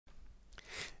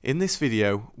In this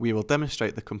video, we will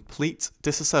demonstrate the complete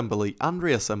disassembly and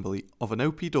reassembly of an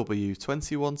OPW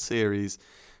 21 series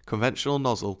conventional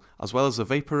nozzle as well as a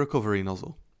vapour recovery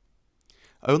nozzle.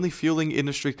 Only fueling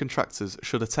industry contractors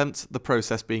should attempt the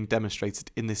process being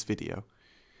demonstrated in this video.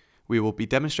 We will be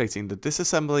demonstrating the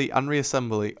disassembly and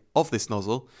reassembly of this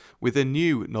nozzle with a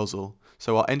new nozzle,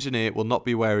 so our engineer will not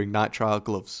be wearing nitrile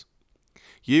gloves.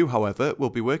 You, however, will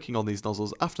be working on these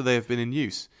nozzles after they have been in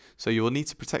use, so you will need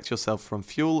to protect yourself from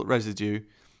fuel residue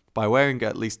by wearing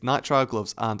at least nitrile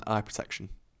gloves and eye protection.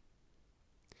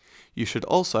 You should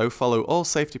also follow all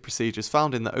safety procedures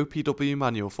found in the OPW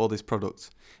manual for this product,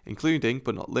 including,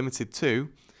 but not limited to,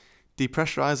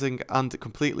 depressurizing and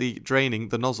completely draining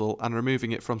the nozzle and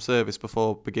removing it from service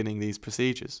before beginning these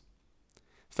procedures.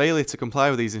 Failure to comply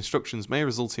with these instructions may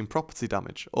result in property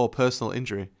damage or personal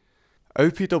injury.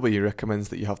 OPW recommends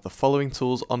that you have the following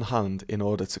tools on hand in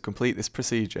order to complete this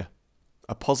procedure: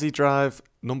 a posi drive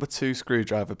number 2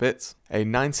 screwdriver bit, a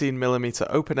 19mm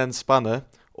open-end spanner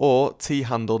or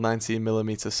T-handle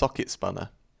 19mm socket spanner,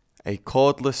 a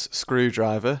cordless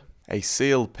screwdriver, a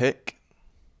seal pick,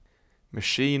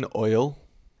 machine oil,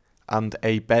 and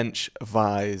a bench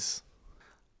vise.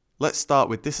 Let's start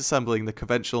with disassembling the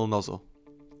conventional nozzle.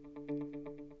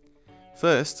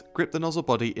 First, grip the nozzle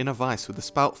body in a vise with the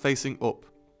spout facing up,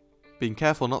 being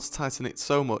careful not to tighten it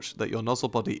so much that your nozzle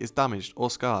body is damaged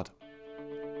or scarred.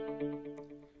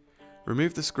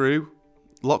 Remove the screw,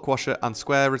 lock washer and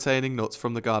square retaining nuts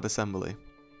from the guard assembly.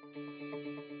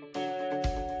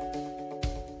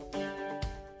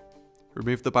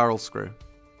 Remove the barrel screw.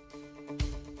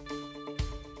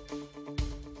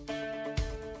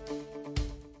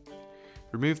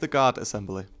 Remove the guard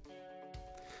assembly.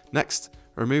 Next,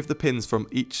 remove the pins from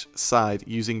each side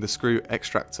using the screw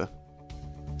extractor.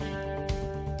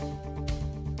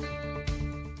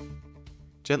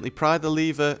 Gently pry the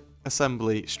lever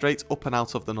assembly straight up and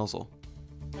out of the nozzle.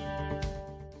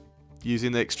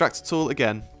 Using the extractor tool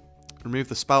again, remove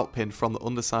the spout pin from the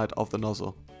underside of the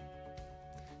nozzle.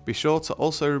 Be sure to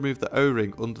also remove the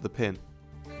O-ring under the pin.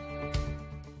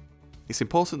 It's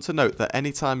important to note that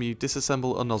any time you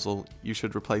disassemble a nozzle, you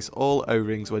should replace all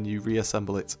O-rings when you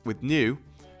reassemble it with new,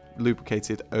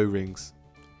 lubricated O-rings.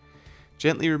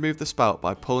 Gently remove the spout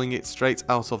by pulling it straight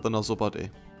out of the nozzle body.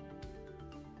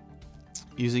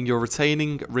 Using your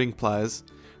retaining ring pliers,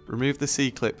 remove the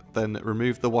C-clip, then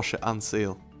remove the washer and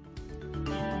seal.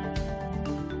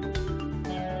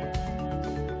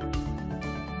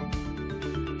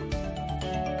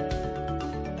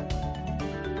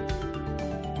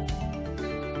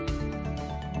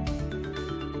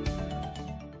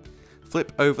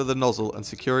 Flip over the nozzle and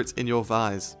secure it in your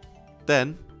vise.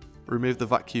 Then, remove the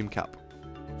vacuum cap.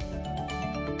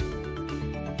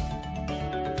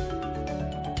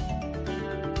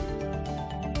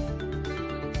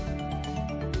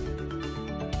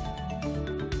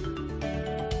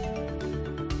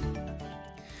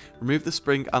 Remove the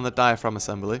spring and the diaphragm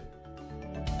assembly.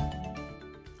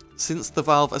 Since the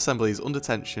valve assembly is under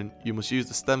tension, you must use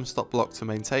the stem stop block to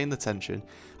maintain the tension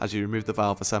as you remove the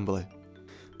valve assembly.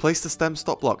 Place the stem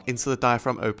stop block into the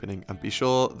diaphragm opening and be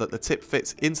sure that the tip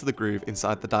fits into the groove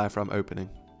inside the diaphragm opening.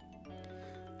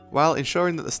 While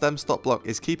ensuring that the stem stop block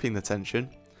is keeping the tension,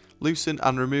 loosen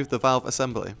and remove the valve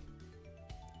assembly.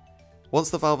 Once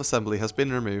the valve assembly has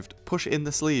been removed, push in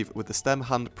the sleeve with the stem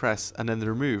hand press and then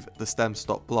remove the stem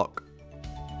stop block.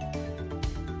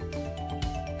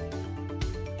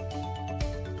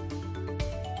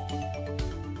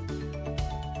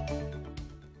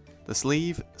 The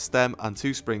sleeve, stem and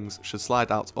 2 springs should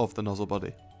slide out of the nozzle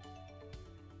body.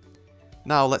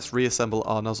 Now let's reassemble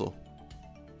our nozzle.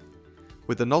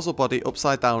 With the nozzle body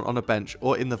upside down on a bench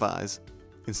or in the vise,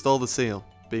 install the seal,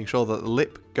 being sure that the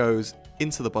lip goes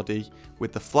into the body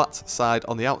with the flat side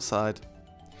on the outside.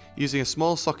 Using a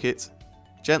small socket,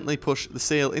 gently push the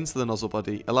seal into the nozzle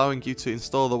body, allowing you to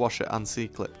install the washer and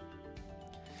C-clip.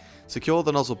 Secure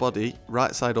the nozzle body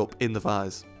right side up in the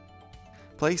vise.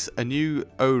 Place a new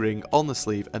O-ring on the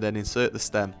sleeve and then insert the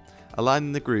stem,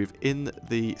 aligning the groove in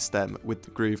the stem with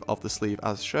the groove of the sleeve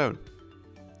as shown.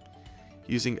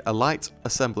 Using a light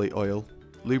assembly oil,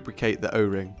 lubricate the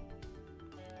O-ring.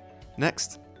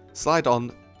 Next, slide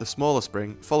on the smaller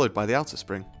spring followed by the outer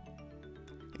spring.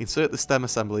 Insert the stem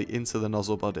assembly into the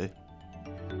nozzle body.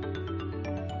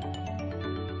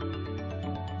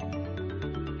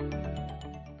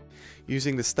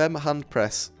 Using the stem hand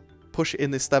press, push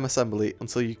in the stem assembly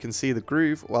until you can see the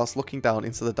groove whilst looking down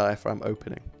into the diaphragm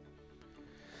opening.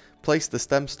 Place the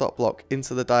stem stop block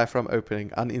into the diaphragm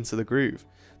opening and into the groove,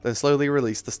 then slowly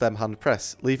release the stem hand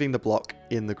press, leaving the block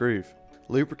in the groove.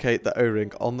 Lubricate the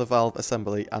O-ring on the valve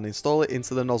assembly and install it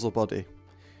into the nozzle body.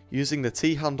 Using the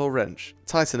T-handle wrench,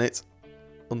 tighten it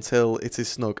until it is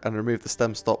snug and remove the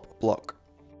stem stop block.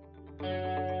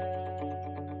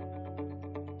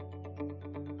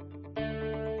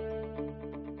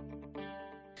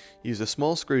 Use a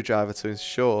small screwdriver to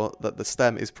ensure that the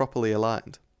stem is properly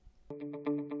aligned.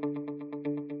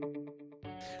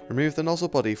 Remove the nozzle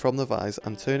body from the vise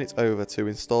and turn it over to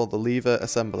install the lever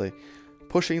assembly,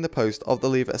 pushing the post of the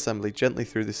lever assembly gently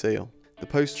through the seal. The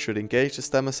post should engage the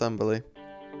stem assembly.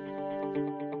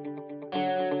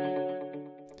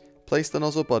 Place the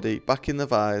nozzle body back in the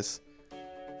vise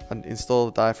and install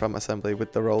the diaphragm assembly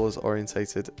with the rollers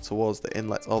orientated towards the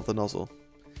inlet of the nozzle.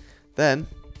 Then,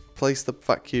 place the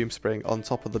vacuum spring on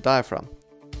top of the diaphragm.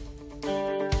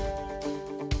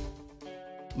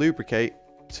 Lubricate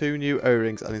 2 new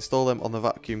O-rings and install them on the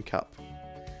vacuum cap.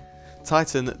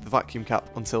 Tighten the vacuum cap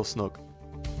until snug.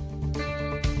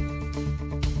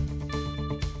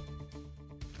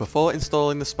 Before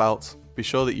installing the spout, be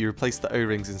sure that you replace the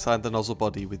O-rings inside the nozzle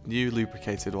body with new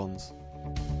lubricated ones.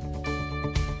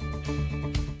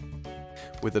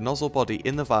 With the nozzle body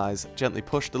in the vise, gently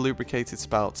push the lubricated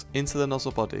spout into the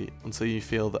nozzle body until you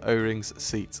feel the O-rings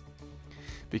seat.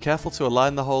 Be careful to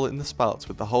align the hole in the spout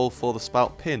with the hole for the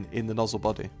spout pin in the nozzle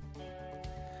body.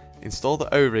 Install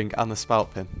the O-ring and the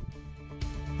spout pin.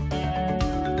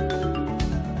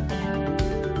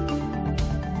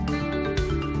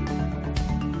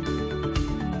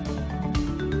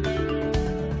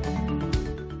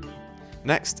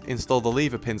 Next, install the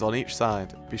lever pins on each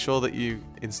side. Be sure that you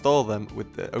install them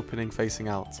with the opening facing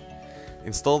out.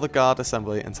 Install the guard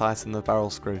assembly and tighten the barrel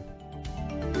screw.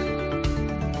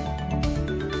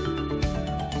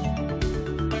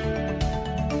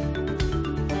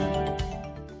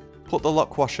 Put the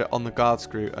lock washer on the guard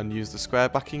screw and use the square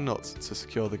backing nut to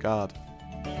secure the guard.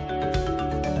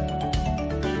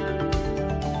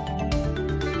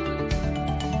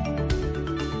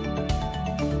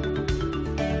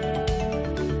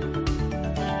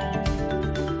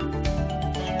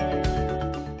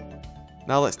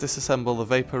 Now let's disassemble the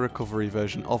vapour recovery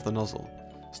version of the nozzle.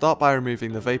 Start by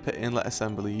removing the vapour inlet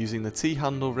assembly using the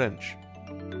T-handle wrench.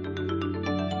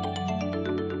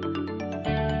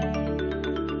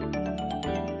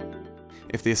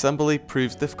 If the assembly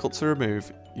proves difficult to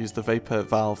remove, use the vapour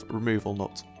valve removal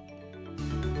nut.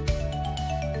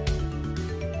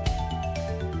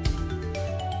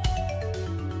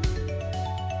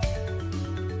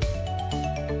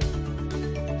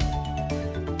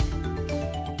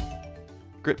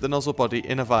 Grip the nozzle body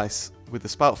in a vise with the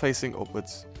spout facing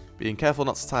upwards, being careful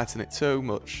not to tighten it too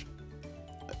much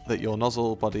that your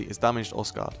nozzle body is damaged or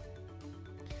scarred.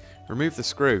 Remove the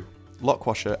screw, lock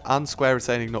washer and square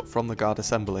retaining nut from the guard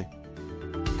assembly.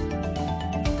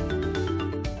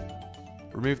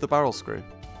 Remove the barrel screw.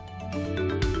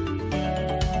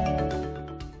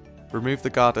 Remove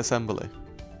the guard assembly.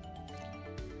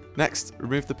 Next,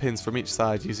 remove the pins from each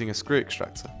side using a screw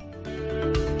extractor.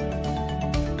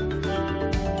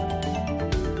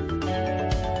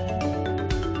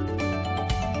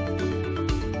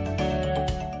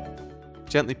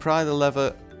 Gently pry the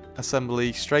lever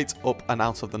assembly straight up and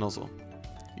out of the nozzle.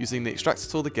 Using the extractor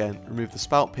tool again, remove the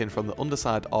spout pin from the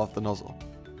underside of the nozzle.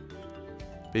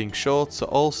 Being sure to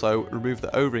also remove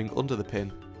the O-ring under the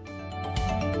pin.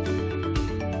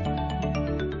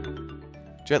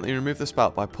 Gently remove the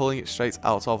spout by pulling it straight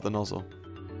out of the nozzle.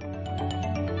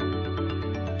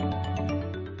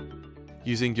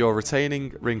 Using your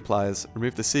retaining ring pliers,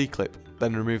 remove the C-clip,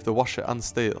 then remove the washer and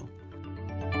steel.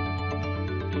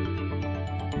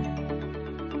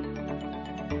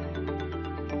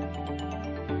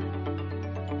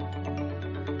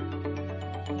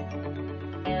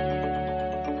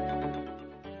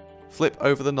 Flip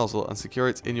over the nozzle and secure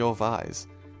it in your vise.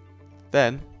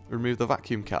 Then, remove the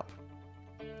vacuum cap.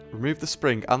 Remove the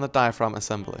spring and the diaphragm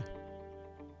assembly.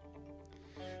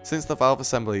 Since the valve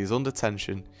assembly is under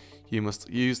tension, you must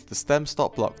use the stem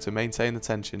stop block to maintain the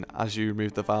tension as you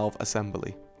remove the valve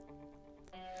assembly.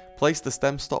 Place the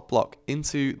stem stop block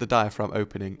into the diaphragm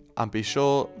opening and be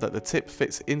sure that the tip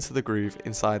fits into the groove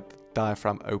inside the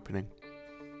diaphragm opening.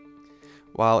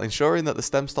 While ensuring that the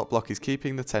stem stop block is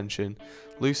keeping the tension,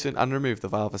 loosen and remove the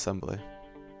valve assembly.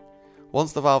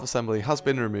 Once the valve assembly has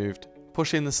been removed,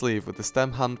 push in the sleeve with the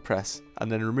stem hand press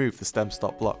and then remove the stem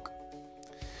stop block.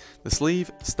 The sleeve,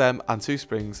 stem and 2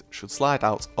 springs should slide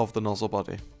out of the nozzle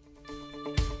body.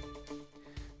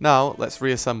 Now let's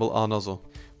reassemble our nozzle.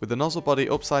 With the nozzle body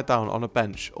upside down on a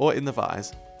bench or in the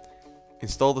vise,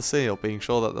 install the seal, being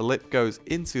sure that the lip goes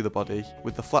into the body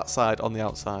with the flat side on the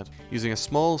outside. Using a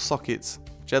small socket,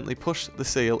 gently push the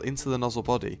seal into the nozzle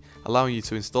body, allowing you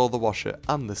to install the washer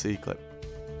and the C-clip.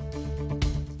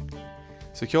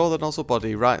 Secure the nozzle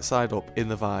body right side up in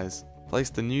the vise. Place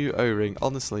the new O-ring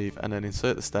on the sleeve and then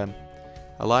insert the stem,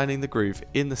 aligning the groove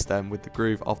in the stem with the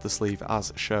groove of the sleeve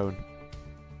as shown.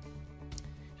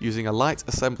 Using a light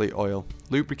assembly oil,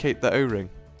 lubricate the O-ring.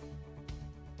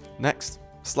 Next,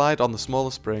 slide on the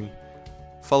smaller spring,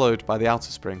 followed by the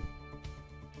outer spring.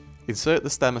 Insert the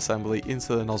stem assembly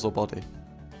into the nozzle body.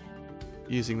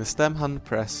 Using the stem hand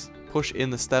press, push in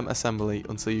the stem assembly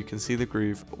until you can see the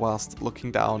groove whilst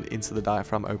looking down into the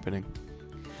diaphragm opening.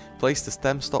 Place the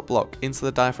stem stop block into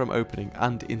the diaphragm opening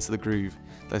and into the groove,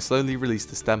 then slowly release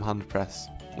the stem hand press,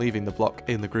 leaving the block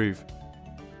in the groove.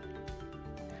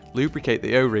 Lubricate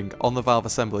the O-ring on the valve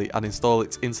assembly and install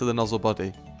it into the nozzle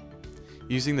body.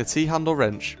 Using the T-handle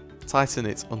wrench, tighten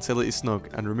it until it is snug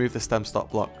and remove the stem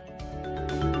stop block.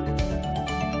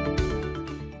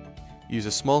 Use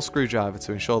a small screwdriver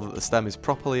to ensure that the stem is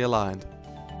properly aligned.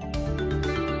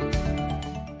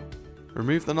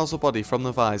 Remove the nozzle body from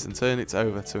the vise and turn it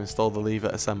over to install the lever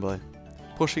assembly,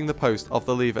 pushing the post of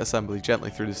the lever assembly gently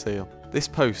through the seal. This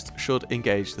post should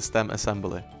engage the stem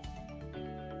assembly.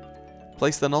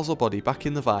 Place the nozzle body back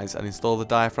in the vise and install the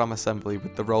diaphragm assembly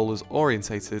with the rollers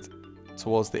orientated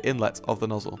towards the inlet of the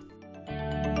nozzle.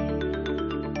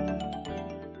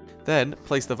 Then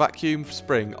place the vacuum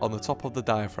spring on the top of the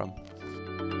diaphragm.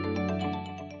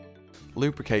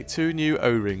 Lubricate 2 new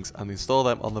O-rings and install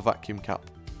them on the vacuum cap.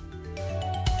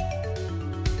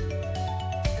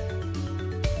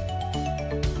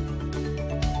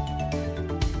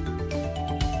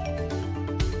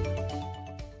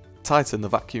 Tighten the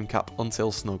vacuum cap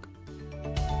until snug.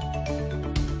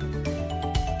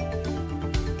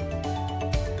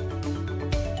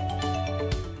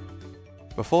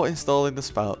 Before installing the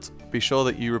spout, be sure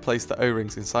that you replace the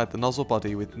O-rings inside the nozzle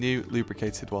body with new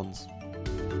lubricated ones.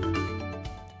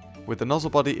 With the nozzle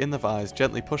body in the vise,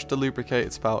 gently push the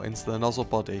lubricated spout into the nozzle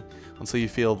body until you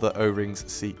feel the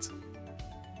O-rings seat.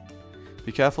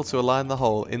 Be careful to align the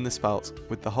hole in the spout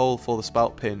with the hole for the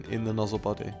spout pin in the nozzle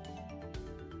body.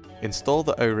 Install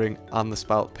the O-ring and the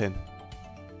spout pin.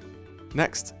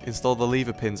 Next, install the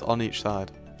lever pins on each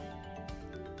side.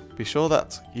 Be sure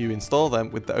that you install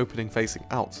them with the opening facing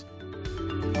out.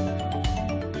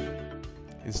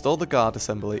 Install the guard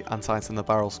assembly and tighten the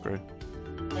barrel screw.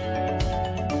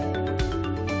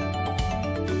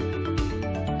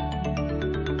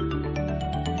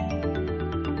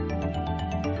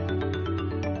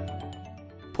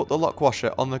 Put the lock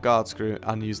washer on the guard screw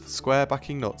and use the square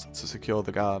backing nut to secure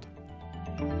the guard.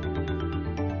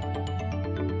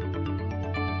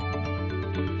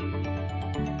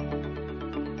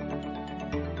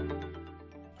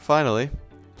 Finally,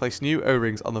 place new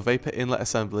O-rings on the vapor inlet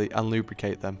assembly and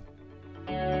lubricate them.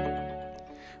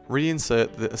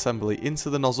 Reinsert the assembly into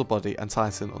the nozzle body and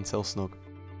tighten until snug.